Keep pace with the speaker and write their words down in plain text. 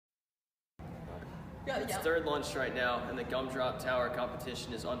It's third lunch right now, and the gumdrop tower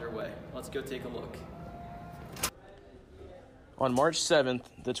competition is underway. Let's go take a look. On March 7th,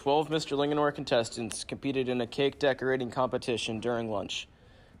 the 12 Mr. Linganore contestants competed in a cake decorating competition during lunch.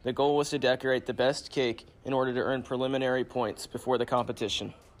 The goal was to decorate the best cake in order to earn preliminary points before the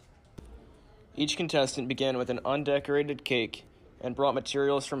competition. Each contestant began with an undecorated cake and brought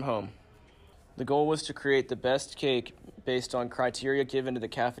materials from home. The goal was to create the best cake based on criteria given to the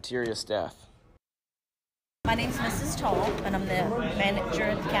cafeteria staff. My name's Mrs. Tall, and I'm the manager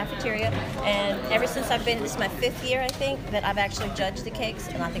of the cafeteria. And ever since I've been, this is my 5th year, I think, that I've actually judged the cakes,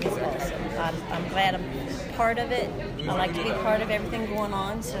 and I think it's awesome. I'm glad I'm part of it. I like to be part of everything going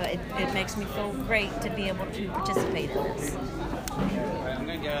on, so it makes me feel great to be able to participate in this.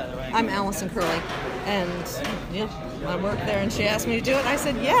 I'm Allison Curley, and I work there, and she asked me to do it. I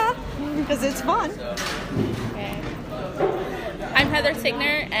said, yeah, because it's fun. Okay. I'm Heather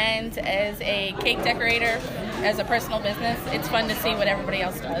Signer, and as a cake decorator, as a personal business, it's fun to see what everybody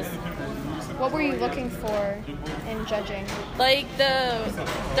else does. What were you looking for in judging? Like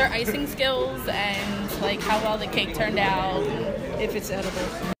their icing skills and like how well the cake turned out. If it's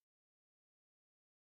edible.